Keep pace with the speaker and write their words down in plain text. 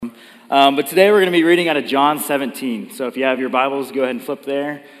But today we're going to be reading out of John 17. So if you have your Bibles, go ahead and flip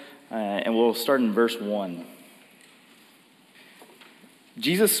there, and we'll start in verse 1.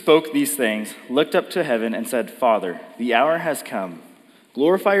 Jesus spoke these things, looked up to heaven, and said, "Father, the hour has come.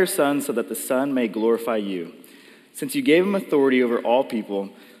 Glorify your Son so that the Son may glorify you, since you gave him authority over all people,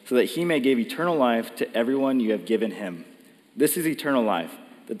 so that he may give eternal life to everyone you have given him. This is eternal life,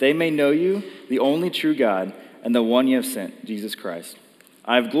 that they may know you, the only true God, and the one you have sent, Jesus Christ.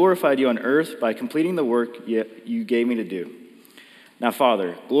 I have glorified you on earth by completing the work you gave me to do. Now,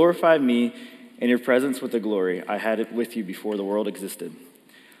 Father, glorify me in your presence with the glory I had it with you before the world existed.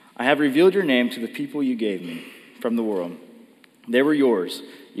 I have revealed your name to the people you gave me from the world. They were yours.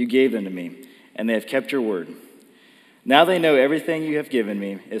 You gave them to me, and they have kept your word. Now they know everything you have given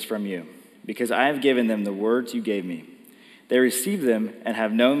me is from you, because I have given them the words you gave me. They received them and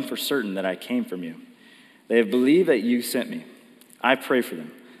have known for certain that I came from you. They have believed that you sent me. I pray for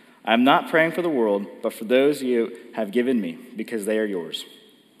them. I am not praying for the world, but for those you have given me, because they are yours.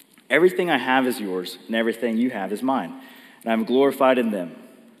 Everything I have is yours, and everything you have is mine, and I am glorified in them.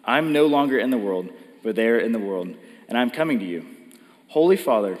 I am no longer in the world, but they are in the world, and I am coming to you. Holy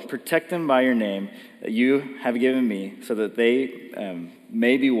Father, protect them by your name that you have given me, so that they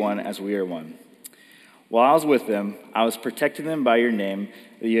may be one as we are one. While I was with them, I was protecting them by your name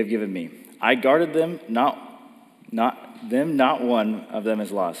that you have given me. I guarded them, not one of them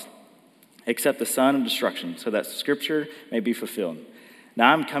is lost, except the son of destruction, so that Scripture may be fulfilled.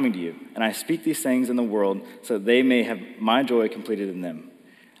 Now I'm coming to you, and I speak these things in the world, so that they may have my joy completed in them.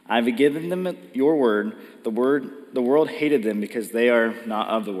 I have given them your word. The world hated them because they are not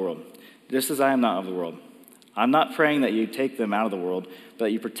of the world, just as I am not of the world. I'm not praying that you take them out of the world, but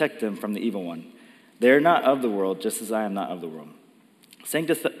that you protect them from the evil one. They are not of the world, just as I am not of the world.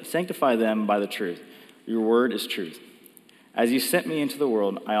 Sanctify them by the truth. Your word is truth. As you sent me into the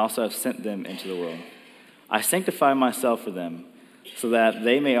world, I also have sent them into the world. I sanctify myself for them, so that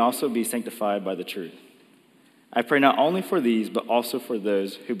they may also be sanctified by the truth. I pray not only for these, but also for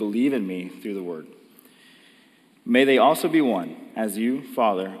those who believe in me through the word. May they also be one, as you,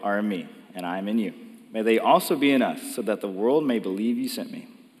 Father, are in me, and I am in you. May they also be in us, so that the world may believe you sent me.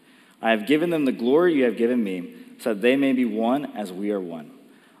 I have given them the glory you have given me, so that they may be one as we are one.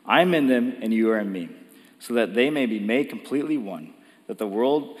 I am in them, and you are in me, so that they may be made completely one, that the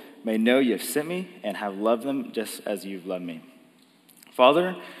world may know you have sent me and have loved them just as you've loved me.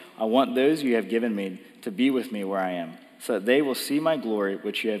 Father, I want those you have given me to be with me where I am, so that they will see my glory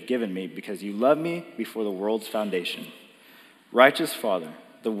which you have given me, because you loved me before the world's foundation. Righteous Father,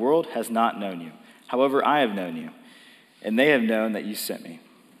 the world has not known you. However, I have known you, and they have known that you sent me.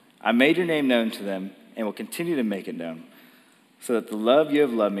 I made your name known to them and will continue to make it known, so that the love you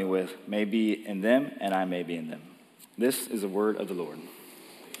have loved me with may be in them and I may be in them. This is the word of the Lord.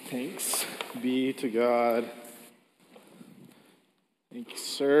 Thanks be to God. Thank you,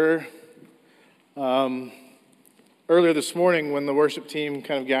 sir. Earlier this morning, when the worship team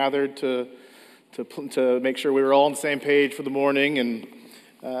kind of gathered to make sure we were all on the same page for the morning and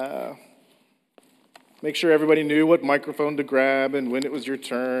make sure everybody knew what microphone to grab and when it was your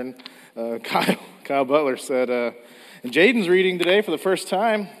turn, Kyle Butler said, and Jaden's reading today for the first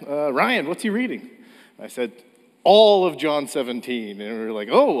time. Ryan, what's he reading? I said, all of John 17. And we were like,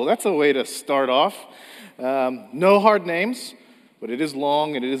 oh, well, that's a way to start off. No hard names, but it is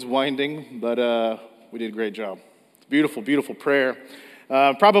long and it is winding, but we did a great job. It's a beautiful, beautiful prayer.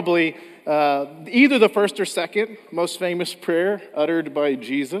 Probably either the first or second most famous prayer uttered by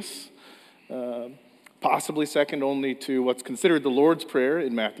Jesus, possibly second only to what's considered the Lord's Prayer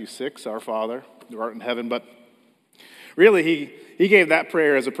in Matthew 6, Our Father, who art in heaven. But really, he gave that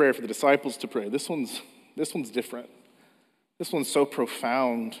prayer as a prayer for the disciples to pray. This one's different. This one's so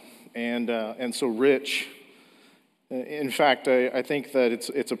profound and so rich. In fact, I think that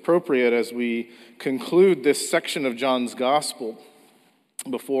it's appropriate as we conclude this section of John's Gospel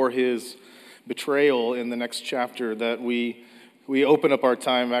before his betrayal in the next chapter that we open up our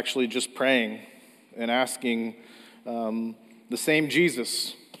time actually just praying and asking the same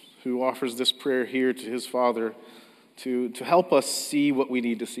Jesus who offers this prayer here to his Father to help us see what we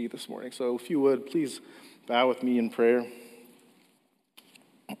need to see this morning. So if you would, please bow with me in prayer.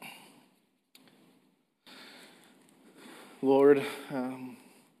 Lord,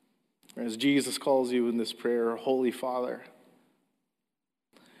 as Jesus calls you in this prayer, Holy Father,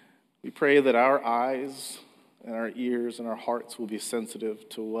 we pray that our eyes and our ears and our hearts will be sensitive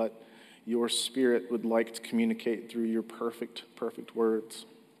to what your Spirit would like to communicate through your perfect, perfect words.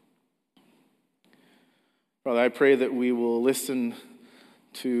 Father, I pray that we will listen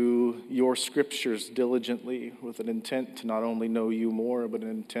to your scriptures diligently with an intent to not only know you more, but an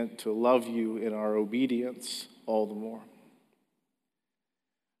intent to love you in our obedience all the more.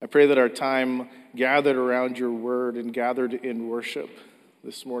 I pray that our time gathered around your word and gathered in worship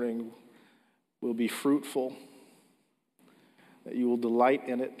this morning will be fruitful, that you will delight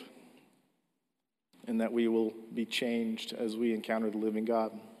in it, and that we will be changed as we encounter the living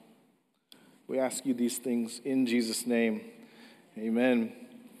God. We ask you these things in Jesus' name. Amen.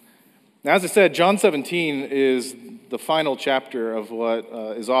 Now, as I said, John 17 is the final chapter of what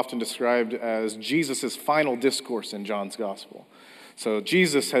is often described as Jesus' final discourse in John's gospel. So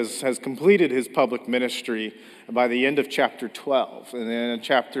Jesus has completed his public ministry by the end of chapter 12. And then in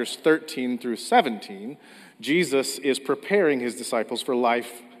chapters 13 through 17, Jesus is preparing his disciples for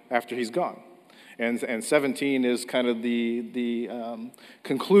life after he's gone. And 17 is kind of the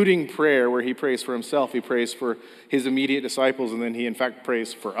concluding prayer where he prays for himself. He prays for his immediate disciples, and then he, in fact,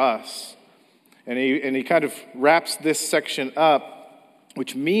 prays for us. And he kind of wraps this section up,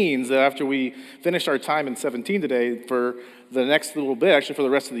 which means that after we finish our time in 17 today, for the next little bit, actually for the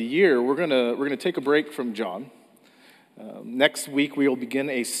rest of the year, we're gonna take a break from John. Next week, we will begin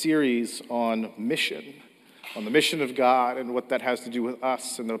a series on mission, on the mission of God and what that has to do with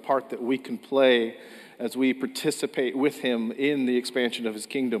us and the part that we can play as we participate with him in the expansion of his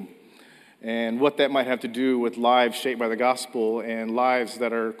kingdom, and what that might have to do with lives shaped by the gospel and lives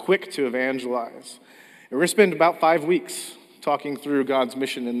that are quick to evangelize. And we're going to spend about 5 weeks talking through God's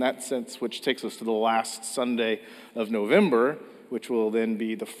mission in that sense, which takes us to the last Sunday of November, which will then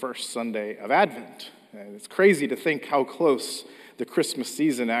be the first Sunday of Advent. And it's crazy to think how close the Christmas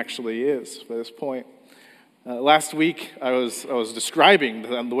season actually is by this point. Last week, I was describing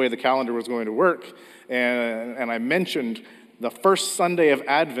the way the calendar was going to work, and I mentioned the first Sunday of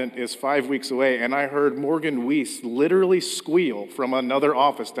Advent is 5 weeks away, and I heard Morgan Weiss literally squeal from another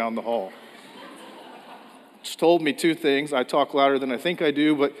office down the hall. She told me two things. I talk louder than I think I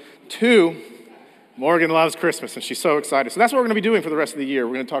do, but two, Morgan loves Christmas, and she's so excited. So that's what we're going to be doing for the rest of the year.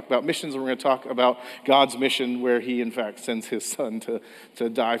 We're going to talk about missions, and we're going to talk about God's mission, where he, in fact, sends his son to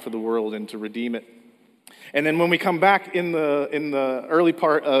die for the world and to redeem it. And then when we come back in the early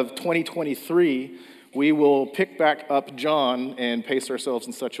part of 2023, we will pick back up John and pace ourselves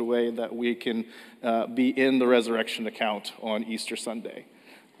in such a way that we can be in the resurrection account on Easter Sunday.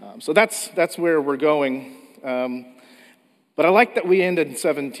 So that's where we're going. But I like that we end in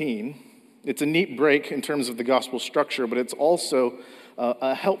 17. It's a neat break in terms of the gospel structure, but it's also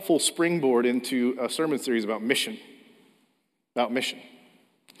a helpful springboard into a sermon series about mission.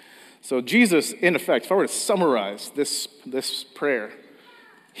 So Jesus, in effect, if I were to summarize this prayer,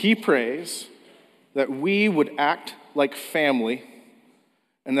 he prays that we would act like family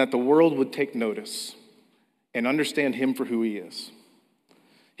and that the world would take notice and understand him for who he is.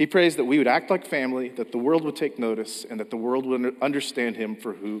 He prays that we would act like family, that the world would take notice, and that the world would understand him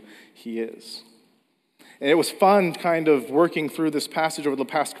for who he is. And it was fun kind of working through this passage over the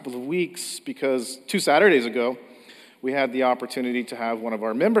past couple of weeks, because 2 Saturdays ago, we had the opportunity to have one of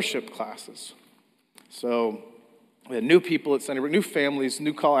our membership classes. So we had new people at Sunnybrook, new families,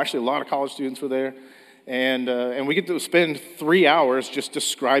 actually a lot of college students were there. And we get to spend 3 hours just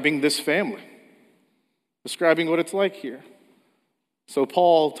describing this family, describing what it's like here. So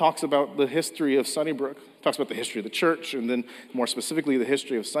Paul talks about the history of Sunnybrook, talks about the history of the church, and then more specifically the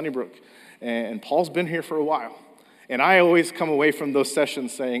history of Sunnybrook. And Paul's been here for a while. And I always come away from those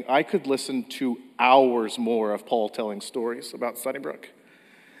sessions saying, I could listen to hours more of Paul telling stories about Sunnybrook.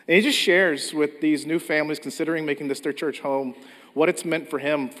 And he just shares with these new families considering making this their church home what it's meant for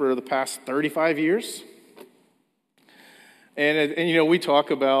him for the past 35 years. And we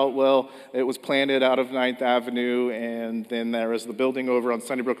talk about, well, it was planted out of 9th Avenue, and then there was the building over on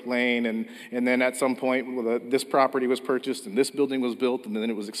Sunnybrook Lane, and then at some point, this property was purchased, and this building was built, and then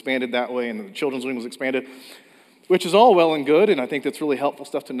it was expanded that way, and then the children's wing was expanded, which is all well and good, and I think that's really helpful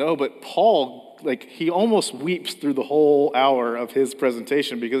stuff to know, but Paul, he almost weeps through the whole hour of his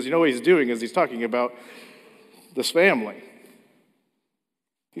presentation, because what he's doing is he's talking about this family.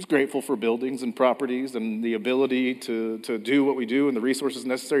 He's grateful for buildings and properties and the ability to do what we do and the resources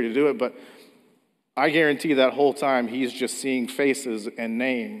necessary to do it, but I guarantee that whole time he's just seeing faces and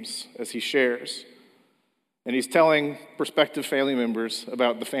names as he shares. And he's telling prospective family members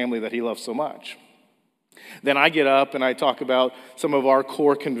about the family that he loves so much. Then I get up and I talk about some of our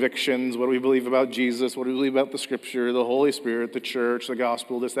core convictions, what we believe about Jesus, what we believe about the Scripture, the Holy Spirit, the church, the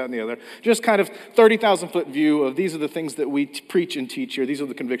gospel, this, that, and the other. Just kind of 30,000-foot view of these are the things that we preach and teach here. These are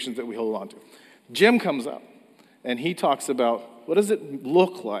the convictions that we hold on to. Jim comes up and he talks about what does it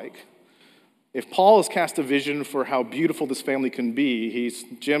look like If Paul has cast a vision for how beautiful this family can be,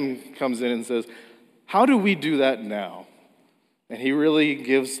 Jim comes in and says, how do we do that now? And he really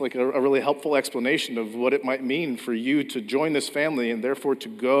gives like a really helpful explanation of what it might mean for you to join this family and therefore to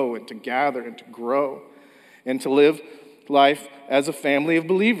go and to gather and to grow and to live life as a family of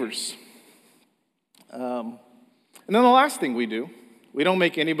believers. And then the last thing we do, we don't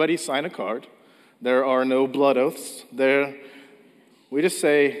make anybody sign a card. There are no blood oaths. We just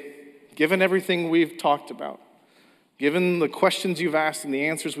say, given everything we've talked about, given the questions you've asked and the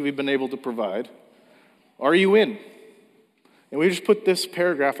answers we've been able to provide, are you in? And we just put this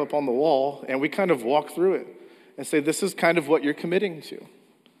paragraph up on the wall and we kind of walk through it and say, this is kind of what you're committing to.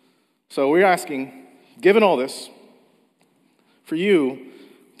 So we're asking, given all this, for you,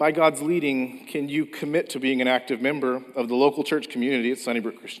 by God's leading, can you commit to being an active member of the local church community at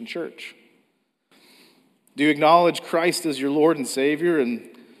Sunnybrook Christian Church? Do you acknowledge Christ as your Lord and Savior, and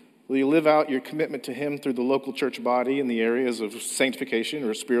will you live out your commitment to Him through the local church body in the areas of sanctification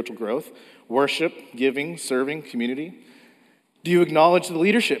or spiritual growth, worship, giving, serving, community? Do you acknowledge the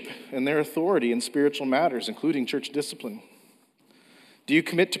leadership and their authority in spiritual matters, including church discipline? Do you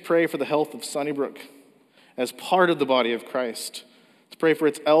commit to pray for the health of Sunnybrook as part of the body of Christ? To pray for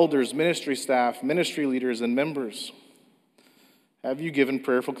its elders, ministry staff, ministry leaders, and members? Have you given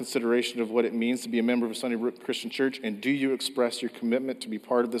prayerful consideration of what it means to be a member of Sunnybrook Christian Church, and do you express your commitment to be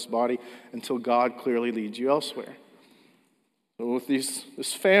part of this body until God clearly leads you elsewhere? So with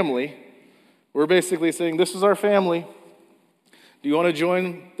this family, we're basically saying, this is our family. Do you want to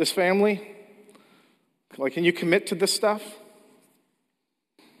join this family? Like, can you commit to this stuff?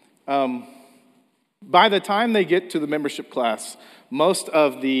 By the time they get to the membership class, most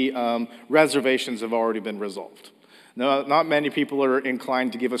of the reservations have already been resolved. No, not many people are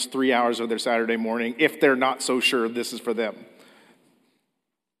inclined to give us 3 hours of their Saturday morning if they're not so sure this is for them.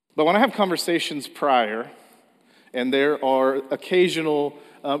 But when I have conversations prior, and there are occasional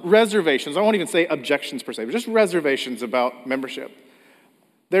reservations, I won't even say objections per se, but just reservations about membership,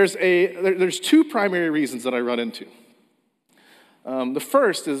 there's two primary reasons that I run into. The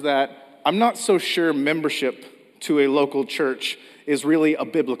first is that I'm not so sure membership to a local church is really a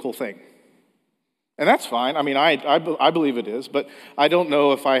biblical thing. And that's fine. I mean, I believe it is, but I don't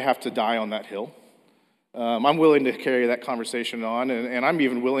know if I have to die on that hill. I'm willing to carry that conversation on, and I'm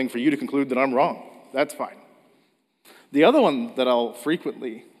even willing for you to conclude that I'm wrong. That's fine. The other one that I'll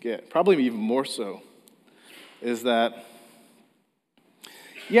frequently get, probably even more so, is that,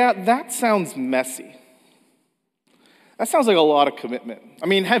 yeah, that sounds messy. That sounds like a lot of commitment. I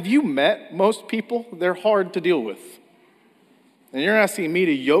mean, have you met most people? They're hard to deal with. And you're asking me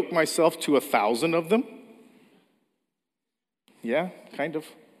to yoke myself to 1,000 of them? Yeah, kind of.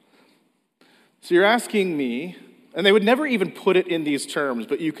 So you're asking me, and they would never even put it in these terms,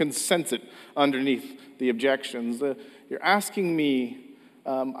 but you can sense it underneath the objections. You're asking me,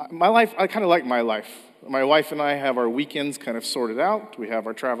 my life, I kind of like my life. My wife and I have our weekends kind of sorted out. We have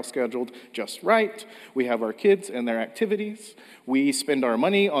our travel scheduled just right. We have our kids and their activities. We spend our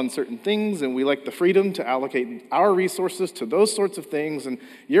money on certain things, and we like the freedom to allocate our resources to those sorts of things. And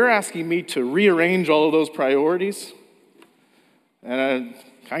you're asking me to rearrange all of those priorities? And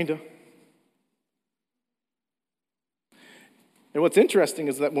kind of. And what's interesting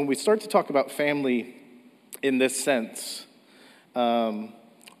is that when we start to talk about family in this sense,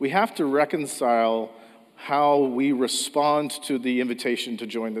 we have to reconcile how we respond to the invitation to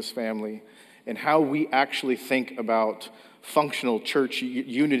join this family and how we actually think about functional church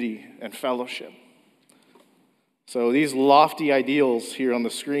unity and fellowship. So these lofty ideals here on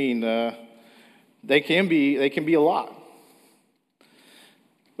the screen, they can be a lot.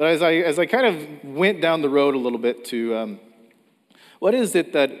 But as I kind of went down the road a little bit to what is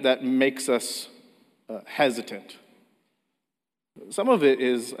it that makes us hesitant? Some of it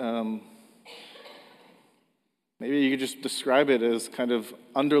is, maybe you could just describe it as kind of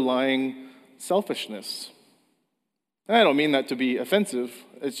underlying selfishness. And I don't mean that to be offensive.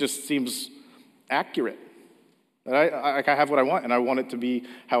 It just seems accurate. I have what I want, and I want it to be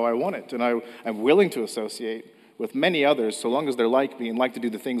how I want it. And I'm willing to associate with many others so long as they're like me and like to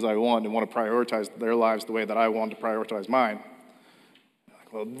do the things I want and want to prioritize their lives the way that I want to prioritize mine.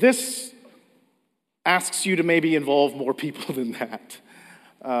 Well, this asks you to maybe involve more people than that.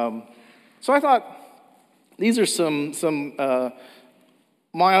 So I thought these are some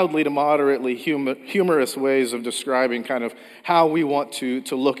mildly to moderately humorous ways of describing kind of how we want to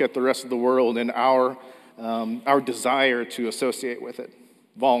look at the rest of the world and our desire to associate with it,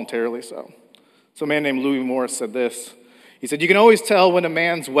 voluntarily so. So a man named Louis Morris said this. He said, "You can always tell when a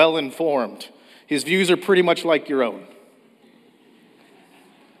man's well-informed. His views are pretty much like your own."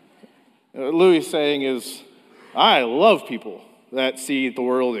 What Louis is saying is, I love people that see the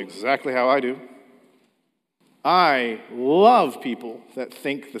world exactly how I do. I love people that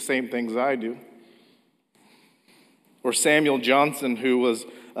think the same things I do. Or Samuel Johnson, who was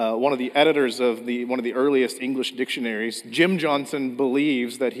one of the editors of one of the earliest English dictionaries. Jim Johnson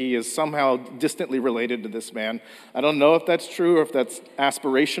believes that he is somehow distantly related to this man. I don't know if that's true or if that's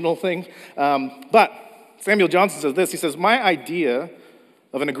aspirational thing. But Samuel Johnson says this. He says, my idea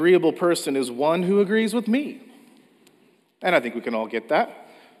of an agreeable person is one who agrees with me. And I think we can all get that.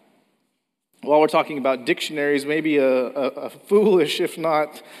 While we're talking about dictionaries, maybe a foolish, if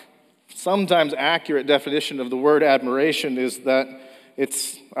not sometimes accurate definition of the word admiration is that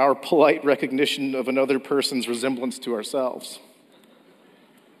it's our polite recognition of another person's resemblance to ourselves.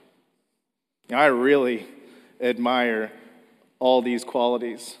 I really admire all these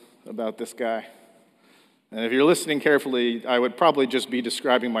qualities about this guy. And if you're listening carefully, I would probably just be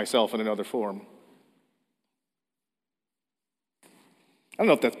describing myself in another form. I don't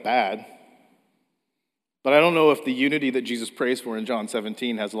know if that's bad. But I don't know if the unity that Jesus prays for in John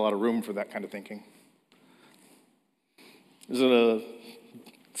 17 has a lot of room for that kind of thinking. There's a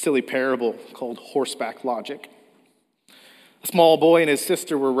silly parable called horseback logic. A small boy and his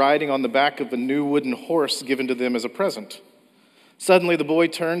sister were riding on the back of a new wooden horse given to them as a present. Suddenly the boy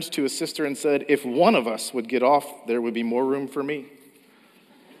turned to his sister and said, if one of us would get off, there would be more room for me.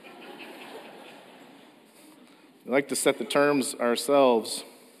 We like to set the terms ourselves.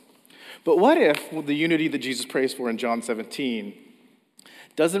 But what if the unity that Jesus prays for in John 17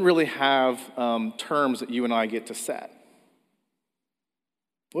 doesn't really have terms that you and I get to set?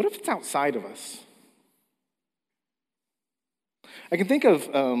 What if it's outside of us? I can think of,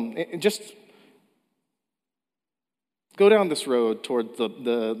 just go down this road toward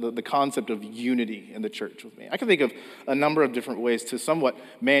the concept of unity in the church with me. I can think of a number of different ways to somewhat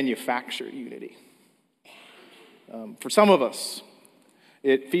manufacture unity. For some of us,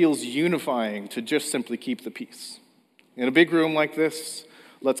 it feels unifying to just simply keep the peace. In a big room like this,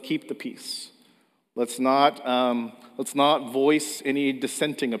 let's keep the peace. Let's not voice any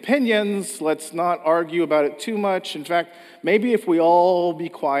dissenting opinions. Let's not argue about it too much. In fact, maybe if we all be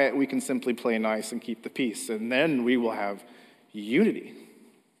quiet, we can simply play nice and keep the peace, and then we will have unity.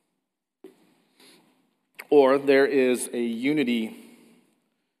 Or there is a unity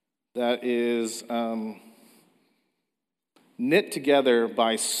that is knit together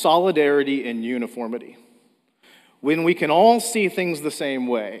by solidarity and uniformity. When we can all see things the same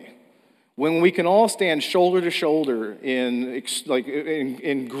way, when we can all stand shoulder to shoulder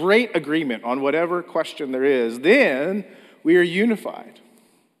in great agreement on whatever question there is, then we are unified.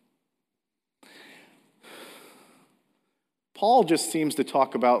 Paul just seems to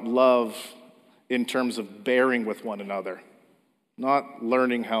talk about love in terms of bearing with one another, not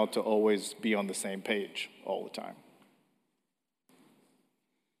learning how to always be on the same page all the time.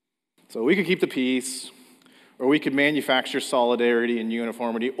 So we could keep the peace, or we could manufacture solidarity and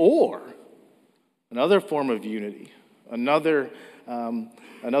uniformity, or another form of unity, another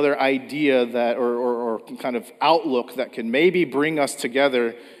idea that, or kind of outlook that can maybe bring us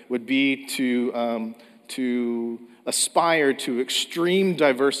together would be to aspire to extreme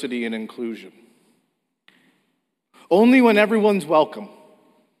diversity and inclusion. Only when everyone's welcome,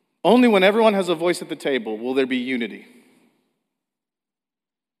 only when everyone has a voice at the table will there be unity.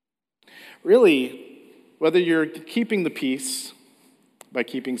 Really, whether you're keeping the peace by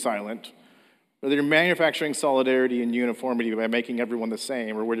keeping silent, whether you're manufacturing solidarity and uniformity by making everyone the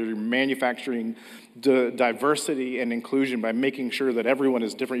same, or whether you're manufacturing diversity and inclusion by making sure that everyone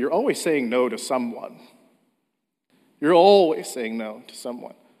is different, you're always saying no to someone. You're always saying no to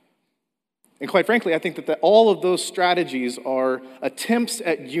someone. And quite frankly, I think that all of those strategies are attempts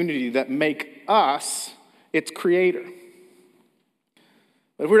at unity that make us its creator.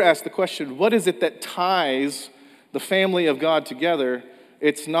 But if we were to ask the question, what is it that ties the family of God together?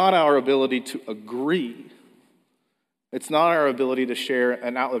 It's not our ability to agree. It's not our ability to share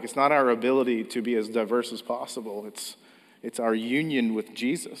an outlook. It's not our ability to be as diverse as possible. It's our union with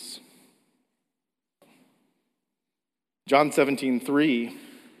Jesus. John 17:3,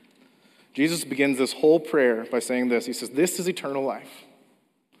 Jesus begins this whole prayer by saying this. He says, "This is eternal life,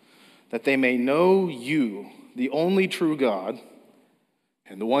 that they may know you, the only true God,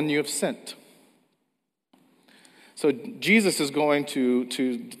 and the one you have sent." So Jesus is going to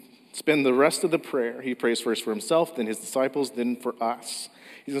spend the rest of the prayer. He prays first for himself, then his disciples, then for us.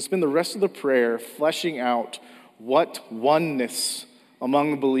 He's going to spend the rest of the prayer fleshing out what oneness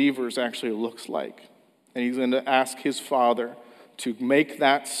among the believers actually looks like. And he's going to ask his Father to make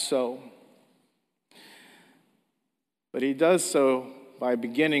that so. But he does so by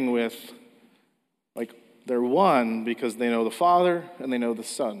beginning with, they're one because they know the Father and they know the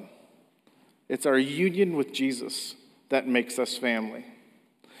Son. It's our union with Jesus that makes us family.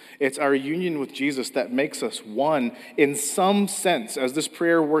 It's our union with Jesus that makes us one in some sense, as this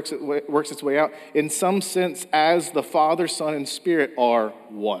prayer works its way out, in some sense, as the Father, Son, and Spirit are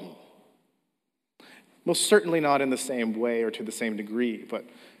one. Most certainly not in the same way or to the same degree, but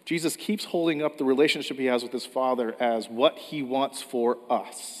Jesus keeps holding up the relationship he has with his Father as what he wants for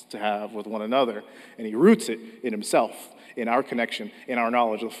us to have with one another, and he roots it in himself, in our connection, in our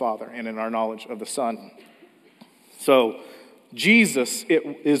knowledge of the Father, and in our knowledge of the Son. So, Jesus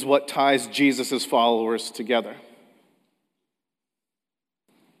is what ties Jesus' followers together.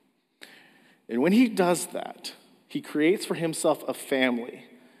 And when he does that, he creates for himself a family.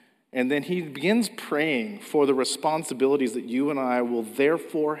 And then he begins praying for the responsibilities that you and I will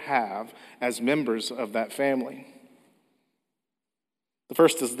therefore have as members of that family. The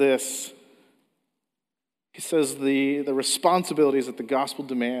first is this. He says the responsibilities that the gospel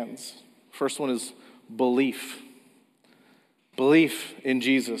demands. First one is belief. Belief in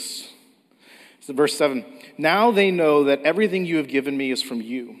Jesus. So verse 7, now they know that everything you have given me is from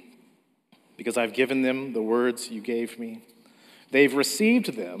you, because I've given them the words you gave me. They've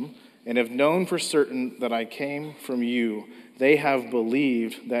received them and have known for certain that I came from you. They have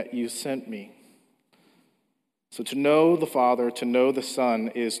believed that you sent me. So to know the Father, to know the Son,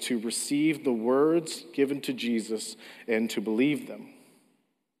 is to receive the words given to Jesus and to believe them.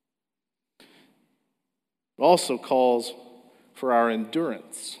 It also calls for our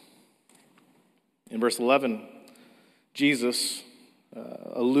endurance. In verse 11, Jesus,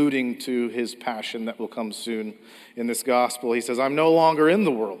 alluding to his passion that will come soon in this gospel, he says, I'm no longer in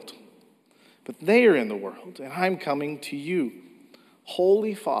the world, but they are in the world, and I'm coming to you.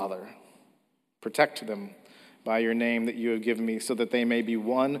 Holy Father, protect them by your name that you have given me, so that they may be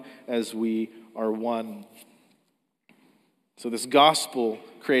one as we are one. So this gospel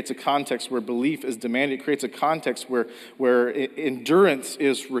creates a context where belief is demanded. It creates a context where endurance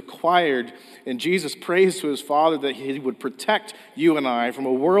is required. And Jesus prays to his Father that he would protect you and I from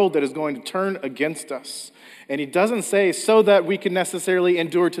a world that is going to turn against us. And he doesn't say so that we can necessarily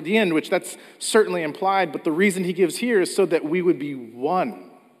endure to the end, which that's certainly implied. But the reason he gives here is so that we would be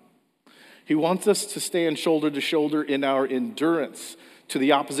one. He wants us to stand shoulder to shoulder in our endurance to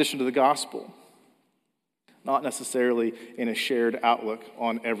the opposition to the gospel. Not necessarily in a shared outlook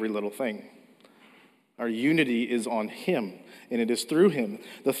on every little thing. Our unity is on him, and it is through him.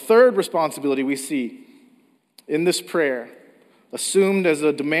 The third responsibility we see in this prayer, assumed as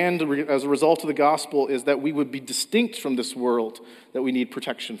a demand as a result of the gospel, is that we would be distinct from this world that we need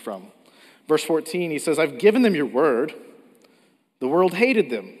protection from. Verse 14, he says, I've given them your word. The world hated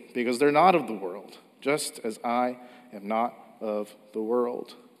them because they're not of the world, just as I am not of the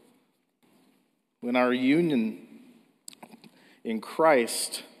world. When our union in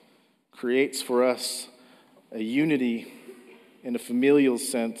Christ creates for us a unity in a familial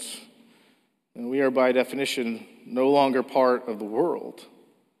sense, and we are by definition no longer part of the world.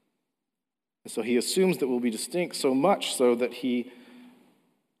 And so he assumes that we'll be distinct, so much so that he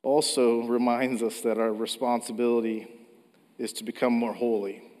also reminds us that our responsibility is to become more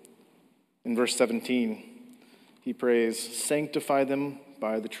holy. In verse 17, he prays, sanctify them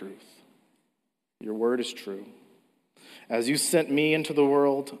by the truth. Your word is true. As you sent me into the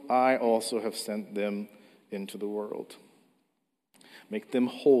world, I also have sent them into the world. Make them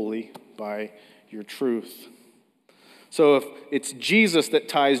holy by your truth. So if it's Jesus that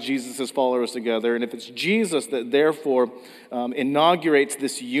ties Jesus' followers together, and if it's Jesus that therefore inaugurates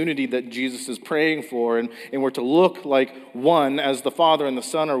this unity that Jesus is praying for, and we're to look like one as the Father and the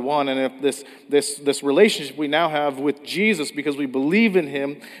Son are one, and if this relationship we now have with Jesus because we believe in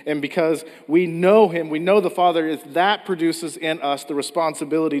him and because we know him, we know the Father, is that produces in us the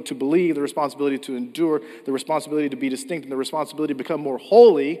responsibility to believe, the responsibility to endure, the responsibility to be distinct, and the responsibility to become more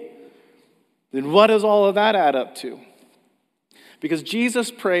holy, then what does all of that add up to? Because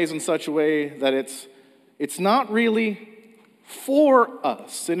Jesus prays in such a way that it's not really for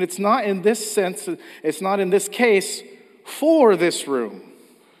us. And it's not in this sense, it's not in this case for this room.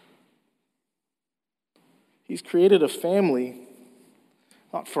 He's created a family,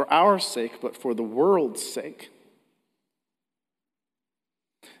 not for our sake, but for the world's sake.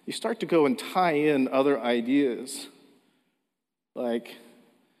 You start to go and tie in other ideas, like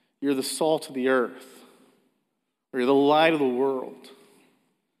you're the salt of the earth, or you're the light of the world.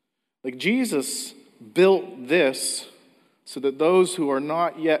 Like Jesus built this so that those who are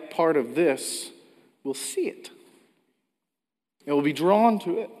not yet part of this will see it and will be drawn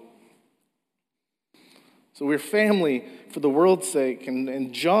to it. So we're family for the world's sake.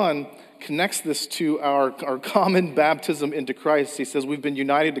 And John connects this to our common baptism into Christ. He says we've been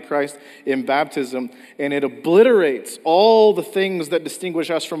united to Christ in baptism, and it obliterates all the things that distinguish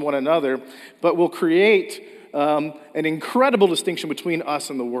us from one another, but will create an incredible distinction between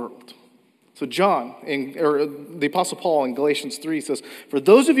us and the world. So the Apostle Paul in Galatians 3 says, "For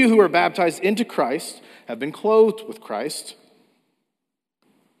those of you who are baptized into Christ have been clothed with Christ.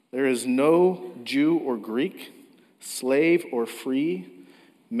 There is no Jew or Greek, slave or free,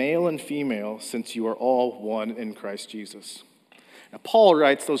 male and female, since you are all one in Christ Jesus." Now, Paul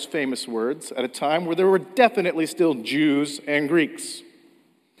writes those famous words at a time where there were definitely still Jews and Greeks.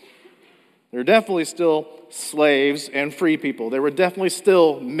 There were definitely still slaves and free people. There were definitely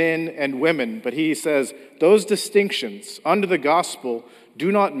still men and women. But he says those distinctions under the gospel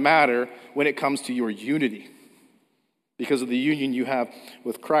do not matter when it comes to your unity because of the union you have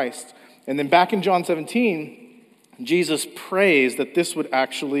with Christ. And then back in John 17, Jesus prays that this would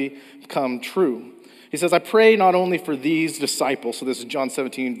actually come true. He says, "I pray not only for these disciples," so this is John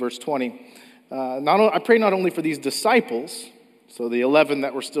 17, verse 20. "I pray not only for these disciples," so the 11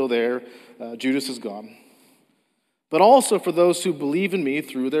 that were still there, Judas is gone, "but also for those who believe in me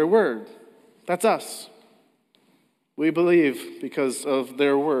through their word." That's us. We believe because of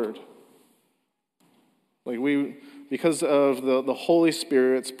their word. Because of the Holy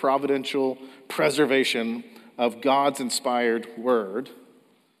Spirit's providential preservation of God's inspired word,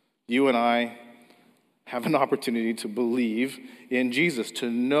 you and I have an opportunity to believe in Jesus, to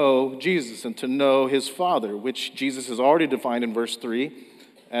know Jesus, and to know his Father, which Jesus has already defined in verse 3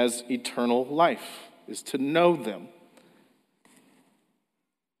 as eternal life, is to know them.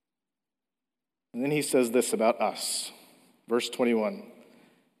 And then he says this about us. Verse 21,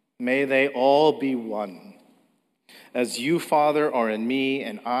 "May they all be one. As you, Father, are in me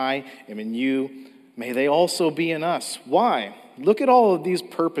and I am in you, may they also be in us." Why? Look at all of these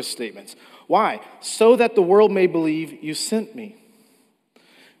purpose statements. Why? "So that the world may believe you sent me."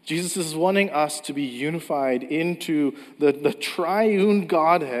 Jesus is wanting us to be unified into the triune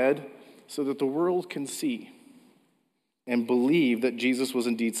Godhead so that the world can see and believe that Jesus was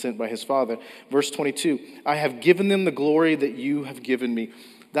indeed sent by his Father. Verse 22, "I have given them the glory that you have given me."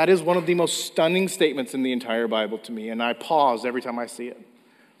 That is one of the most stunning statements in the entire Bible to me, and I pause every time I see it.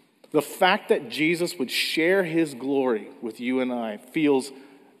 The fact that Jesus would share his glory with you and I feels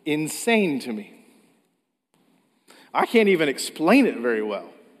insane to me. I can't even explain it very well.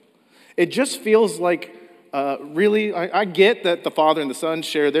 It just feels like, I get that the Father and the Son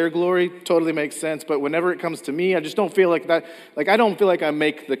share their glory, totally makes sense, but whenever it comes to me, I just don't feel like that, I don't feel like I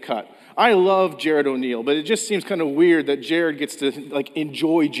make the cut. I love Jared O'Neill, but it just seems kind of weird that Jared gets to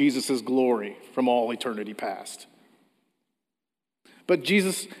enjoy Jesus' glory from all eternity past. But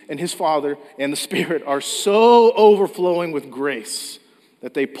Jesus and his Father and the Spirit are so overflowing with grace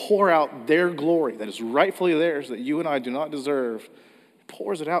that they pour out their glory that is rightfully theirs, that you and I do not deserve. He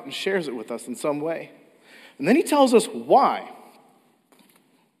pours it out and shares it with us in some way. And then he tells us why.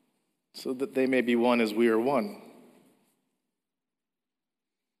 So that they may be one as we are one.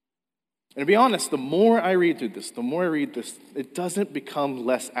 And to be honest, the more I read through this, it doesn't become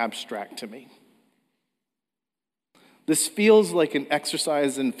less abstract to me. This feels like an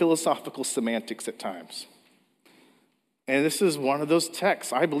exercise in philosophical semantics at times. And this is one of those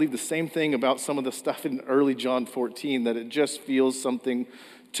texts. I believe the same thing about some of the stuff in early John 14, that it just feels something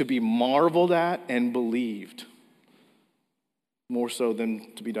to be marveled at and believed, more so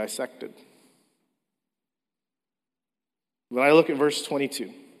than to be dissected. When I look at verse 22,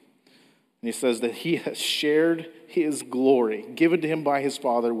 and he says that he has shared his glory, given to him by his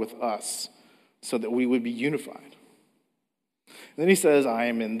Father, with us, so that we would be unified. And then he says, "I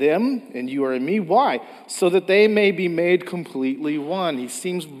am in them, and you are in me." Why? "So that they may be made completely one." He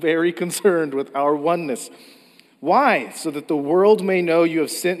seems very concerned with our oneness. Why? "So that the world may know you have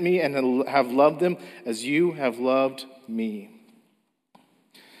sent me and have loved them as you have loved me."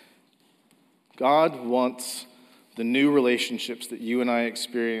 God wants the new relationships that you and I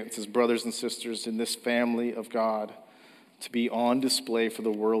experience as brothers and sisters in this family of God to be on display for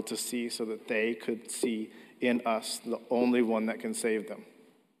the world to see, so that they could see in us the only one that can save them,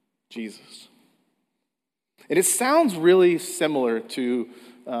 Jesus. And it sounds really similar to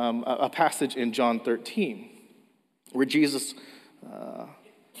a passage in John 13, where Jesus,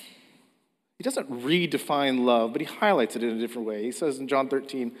 he doesn't redefine love, but he highlights it in a different way. He says in John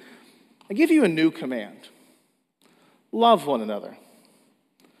 13, "I give you a new command. Love one another."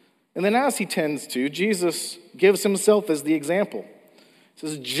 And then as he tends to, Jesus gives himself as the example. He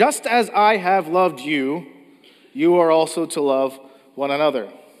says, "Just as I have loved you, you are also to love one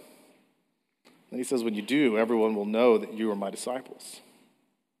another." And he says, when you do, everyone will know that you are my disciples,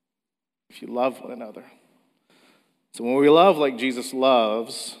 if you love one another. So when we love like Jesus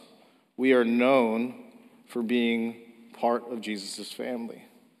loves, we are known for being part of Jesus' family.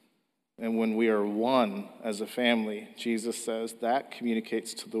 And when we are one as a family, Jesus says that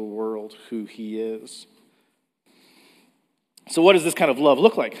communicates to the world who he is. So what does this kind of love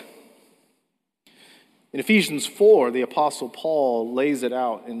look like? In Ephesians 4, the Apostle Paul lays it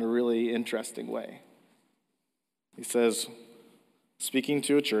out in a really interesting way. He says, speaking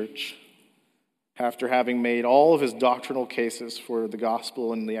to a church, after having made all of his doctrinal cases for the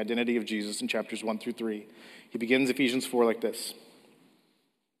gospel and the identity of Jesus in chapters 1 through 3, he begins Ephesians 4 like this.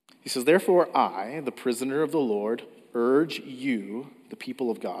 He says, therefore I, the prisoner of the Lord, urge you, the people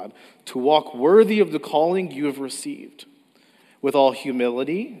of God, to walk worthy of the calling you have received, with all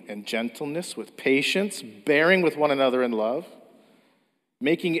humility and gentleness, with patience, bearing with one another in love,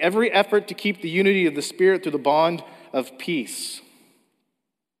 making every effort to keep the unity of the Spirit through the bond of peace.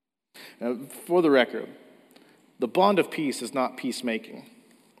 Now, for the record, the bond of peace is not peacemaking.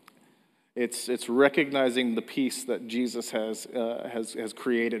 It's recognizing the peace that Jesus has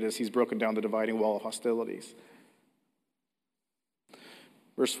created as he's broken down the dividing wall of hostilities.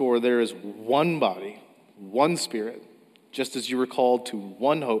 Verse 4, there is one body, one Spirit, just as you were called to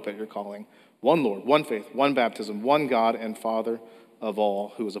one hope at your calling, one Lord, one faith, one baptism, one God and Father of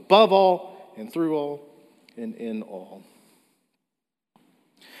all, who is above all and through all and in all.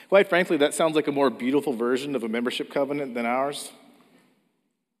 Quite frankly, that sounds like a more beautiful version of a membership covenant than ours.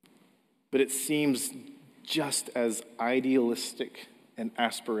 But it seems just as idealistic and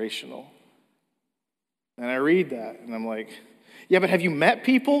aspirational. And I read that and I'm like, yeah, but have you met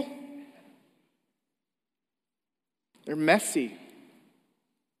people? They're messy.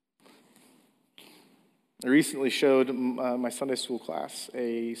 I recently showed my Sunday school class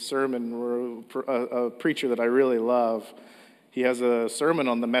a sermon where a preacher that I really love, he has a sermon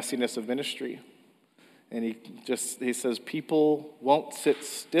on the messiness of ministry. And he says, people won't sit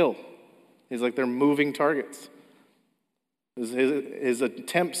still. He's like, they're moving targets. His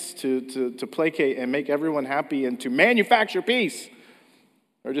attempts to placate and make everyone happy and to manufacture peace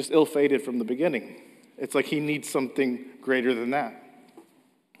are just ill-fated from the beginning. It's like he needs something greater than that.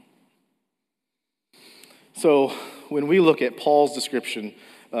 So when we look at Paul's description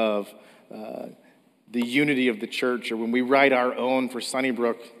of the unity of the church, or when we write our own for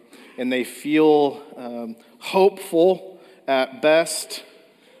Sunnybrook, and they feel hopeful at best,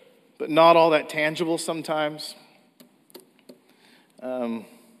 but not all that tangible sometimes, I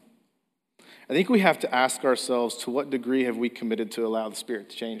think we have to ask ourselves, to what degree have we committed to allow the Spirit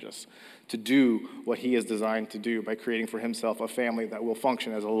to change us, to do what he is designed to do by creating for himself a family that will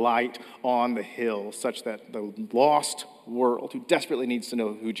function as a light on the hill, such that the lost world, who desperately needs to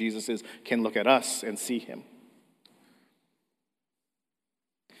know who Jesus is, can look at us and see him.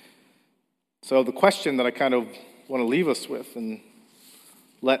 So the question that I kind of want to leave us with and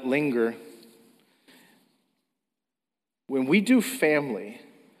let linger, when we do family,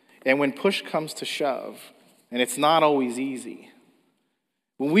 and when push comes to shove, and it's not always easy,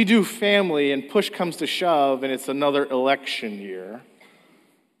 when we do family and push comes to shove and it's another election year,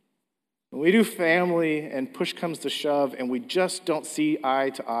 when we do family and push comes to shove and we just don't see eye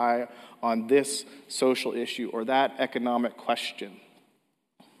to eye on this social issue or that economic question,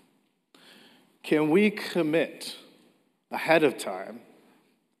 can we commit ahead of time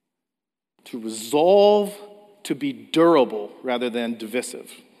to resolve to be durable rather than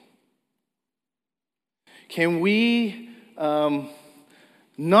divisive? Can we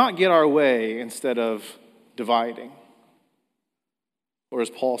not get our way instead of dividing? Or as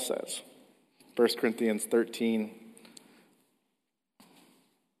Paul says, 1 Corinthians 13,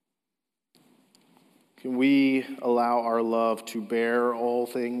 can we allow our love to bear all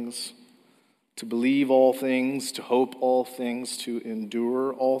things, to believe all things, to hope all things, to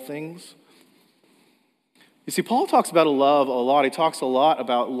endure all things? You see, Paul talks about love a lot. He talks a lot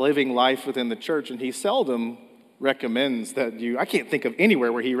about living life within the church, and he seldom recommends that I can't think of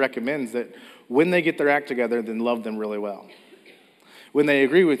anywhere where he recommends that when they get their act together, then love them really well. When they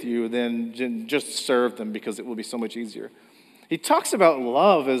agree with you, then just serve them because it will be so much easier. He talks about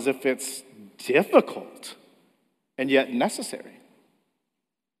love as if it's difficult and yet necessary.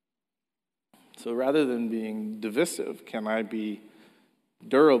 So rather than being divisive, can I be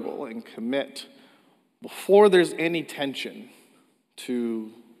durable and commit before there's any tension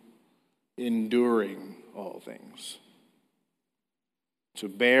to enduring all things, to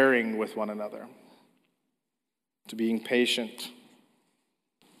bearing with one another, to being patient,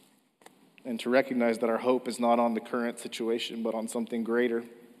 and to recognize that our hope is not on the current situation, but on something greater.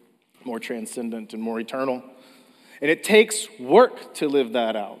 more transcendent, and more eternal. And it takes work to live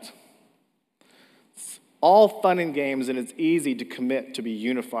that out. It's all fun and games, and it's easy to commit to be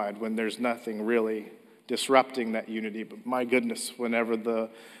unified when there's nothing really disrupting that unity. But my goodness, whenever the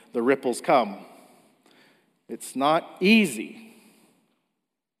ripples come, it's not easy.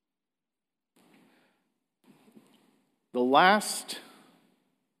 The last,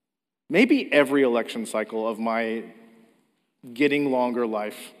 maybe every election cycle of my getting longer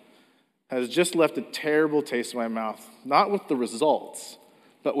life has just left a terrible taste in my mouth, not with the results,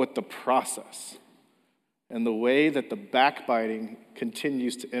 but with the process and the way that the backbiting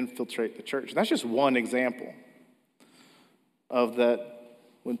continues to infiltrate the church. And that's just one example of that.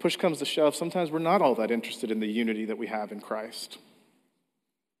 When push comes to shove, sometimes we're not all that interested in the unity that we have in Christ.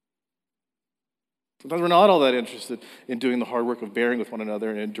 Sometimes we're not all that interested in doing the hard work of bearing with one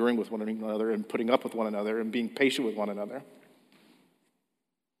another and enduring with one another and putting up with one another and being patient with one another.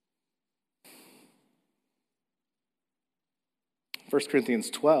 1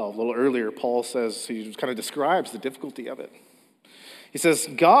 Corinthians 12, a little earlier, Paul says, he kind of describes the difficulty of it. He says,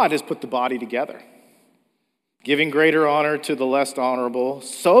 God has put the body together, giving greater honor to the less honorable,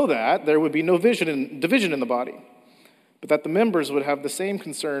 so that there would be no division in the body, but that the members would have the same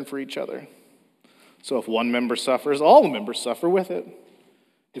concern for each other. So if one member suffers, all the members suffer with it.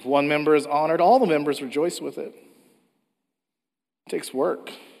 If one member is honored, all the members rejoice with it. It takes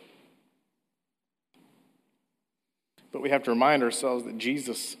work. But we have to remind ourselves that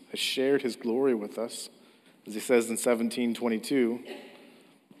Jesus has shared his glory with us, as he says in 17:22,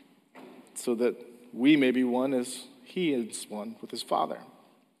 so that we may be one as he is one with his Father.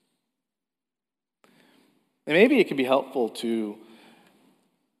 And maybe it can be helpful to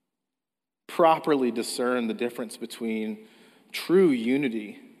properly discern the difference between true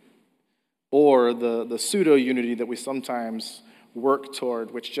unity or the pseudo-unity that we sometimes work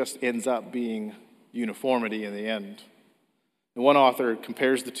toward, which just ends up being uniformity in the end. And one author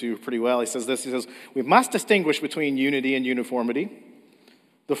compares the two pretty well. He says this, he says, we must distinguish between unity and uniformity.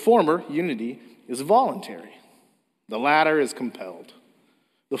 The former, unity, is voluntary. The latter is compelled.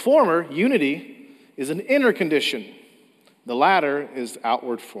 The former, unity, is an inner condition. The latter is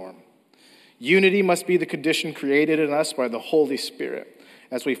outward form. Unity must be the condition created in us by the Holy Spirit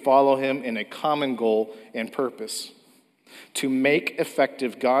as we follow him in a common goal and purpose, to make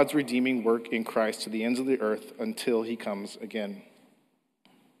effective God's redeeming work in Christ to the ends of the earth until he comes again.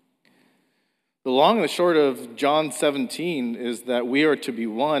 The long and the short of John 17 is that we are to be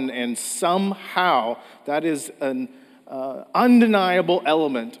one, and somehow that is an undeniable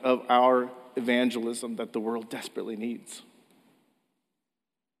element of our evangelism that the world desperately needs.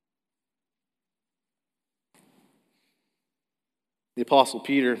 The Apostle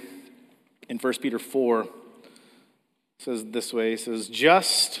Peter in 1 Peter 4 says this way, he says,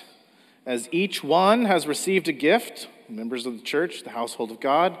 just as each one has received a gift, members of the church, the household of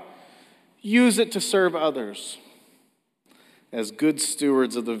God, use it to serve others as good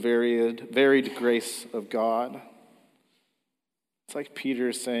stewards of the varied grace of God. It's like Peter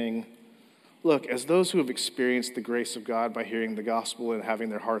is saying, look, as those who have experienced the grace of God by hearing the gospel and having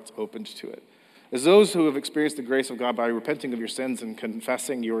their hearts opened to it, as those who have experienced the grace of God by repenting of your sins and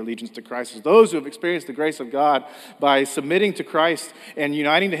confessing your allegiance to Christ, as those who have experienced the grace of God by submitting to Christ and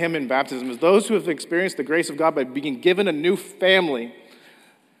uniting to him in baptism, as those who have experienced the grace of God by being given a new family,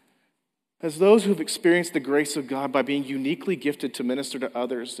 as those who have experienced the grace of God by being uniquely gifted to minister to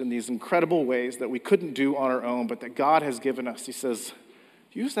others in these incredible ways that we couldn't do on our own, but that God has given us, he says,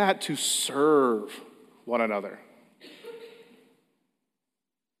 use that to serve one another.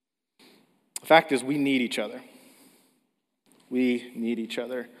 The fact is, we need each other. We need each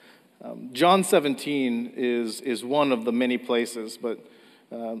other. John 17 is one of the many places, but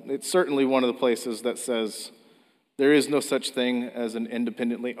it's certainly one of the places that says there is no such thing as an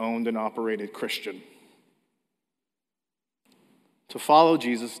independently owned and operated Christian. To follow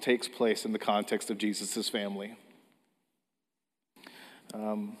Jesus takes place in the context of Jesus' family.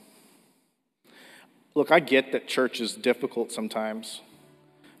 Look, I get that church is difficult sometimes.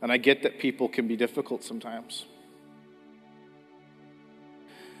 And I get that people can be difficult sometimes.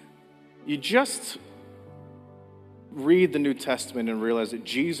 You just read the New Testament and realize that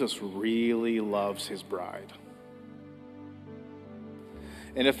Jesus really loves his bride.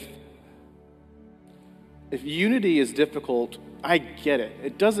 And if unity is difficult, I get it.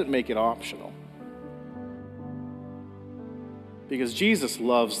 It doesn't make it optional. Because Jesus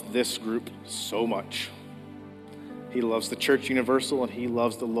loves this group so much. He loves the church universal, and he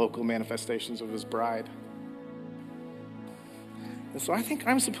loves the local manifestations of his bride. And so I think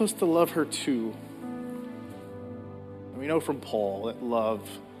I'm supposed to love her too. And we know from Paul that love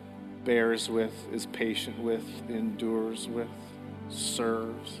bears with, is patient with, endures with,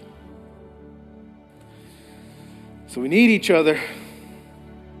 serves. So we need each other.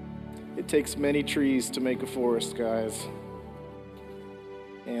 It takes many trees to make a forest, guys.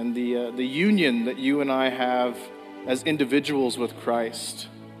 And the union that you and I have as individuals with Christ,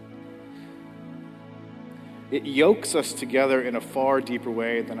 it yokes us together in a far deeper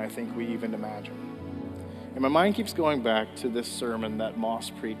way than I think we even imagine. And my mind keeps going back to this sermon that Moss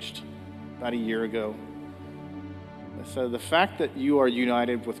preached about a year ago. It said, the fact that you are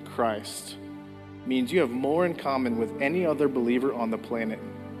united with Christ means you have more in common with any other believer on the planet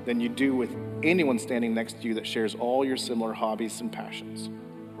than you do with anyone standing next to you that shares all your similar hobbies and passions.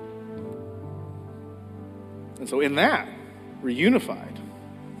 And so in that, we're unified.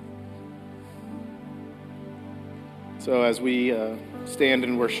 So as we stand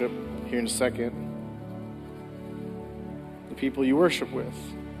and worship here in a second, the people you worship with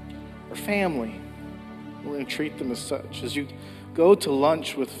are family. We're going to treat them as such. As you go to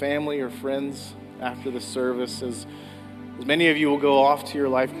lunch with family or friends after the service, as many of you will go off to your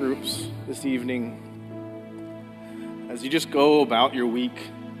life groups this evening, as you just go about your week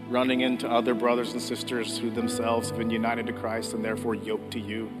running into other brothers and sisters who themselves have been united to Christ and therefore yoked to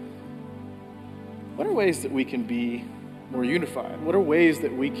you, what are ways that we can be more unified? What are ways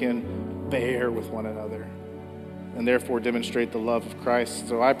that we can bear with one another and therefore demonstrate the love of Christ?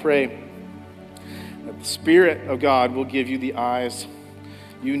 So I pray that the Spirit of God will give you the eyes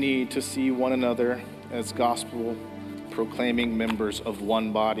you need to see one another as gospel-proclaiming members of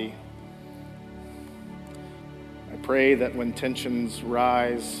one body. I pray that when tensions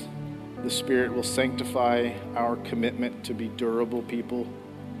rise, the Spirit will sanctify our commitment to be durable people,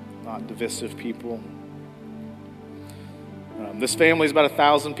 not divisive people. This family is about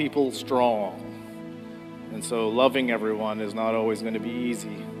 1,000 people strong, and so loving everyone is not always going to be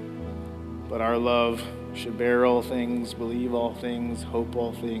easy. But our love should bear all things, believe all things, hope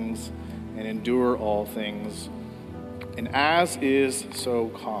all things, and endure all things. And as is so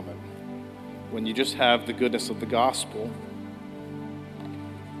common, when you just have the goodness of the gospel,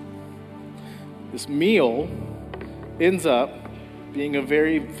 this meal ends up being a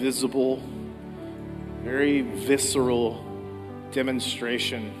very visible, very visceral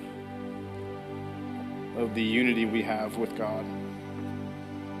demonstration of the unity we have with God.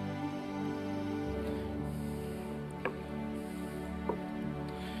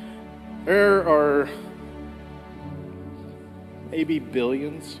 There are maybe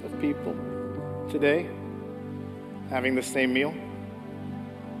billions of people today having the same meal.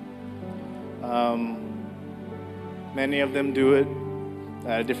 Many of them do it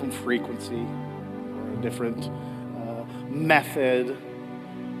at a different frequency or a different method,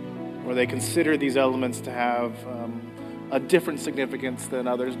 where they consider these elements to have a different significance than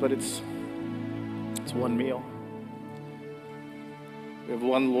others, but it's one meal. We have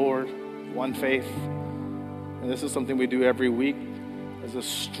one Lord, one faith, and this is something we do every week as a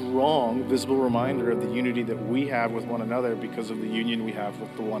strong, visible reminder of the unity that we have with one another because of the union we have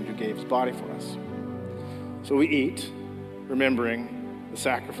with the one who gave his body for us. So we eat, remembering the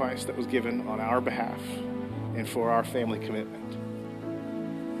sacrifice that was given on our behalf and for our family commitment.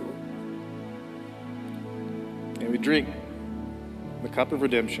 And we drink the cup of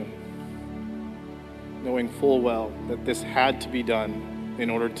redemption, knowing full well that this had to be done in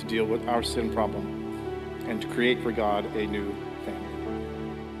order to deal with our sin problem and to create for God a new